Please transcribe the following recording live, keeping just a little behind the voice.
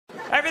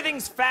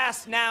Everything's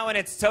fast now and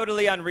it's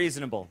totally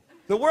unreasonable.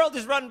 The world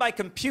is run by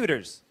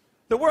computers.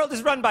 The world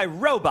is run by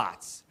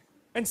robots.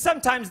 And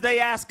sometimes they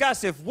ask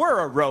us if we're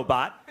a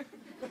robot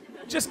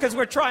just because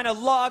we're trying to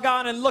log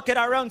on and look at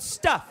our own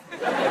stuff.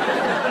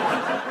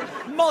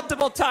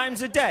 Multiple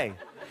times a day.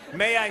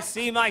 May I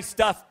see my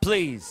stuff,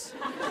 please?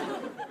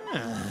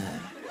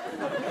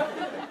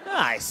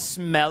 I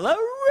smell a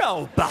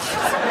robot.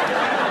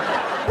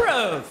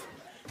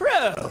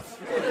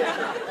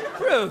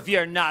 Prove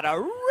you're not a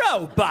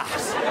robot.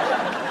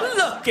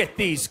 Look at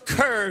these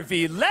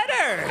curvy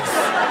letters.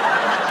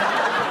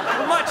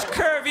 Much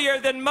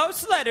curvier than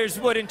most letters,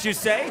 wouldn't you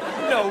say?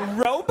 No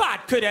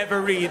robot could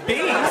ever read these.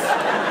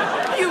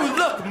 You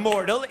look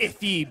mortal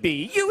if ye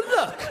be. You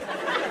look.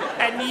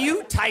 And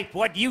you type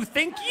what you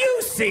think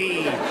you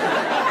see.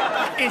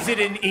 Is it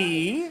an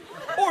E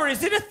or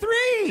is it a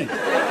 3?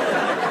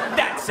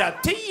 That's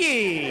up to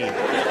ye.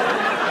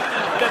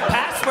 The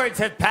passwords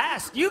have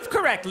passed, you've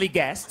correctly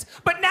guessed,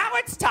 but now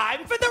it's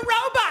time for the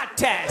robot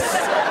test.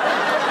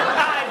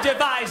 I've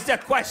devised a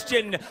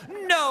question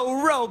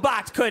no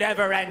robot could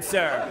ever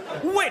answer.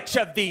 Which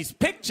of these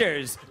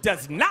pictures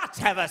does not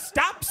have a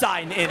stop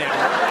sign in it?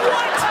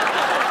 What?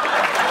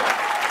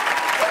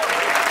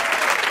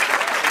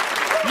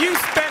 You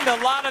spend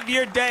a lot of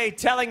your day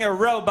telling a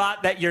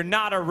robot that you're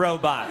not a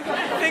robot.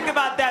 Think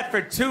about that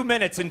for 2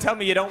 minutes and tell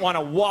me you don't want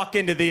to walk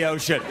into the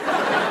ocean.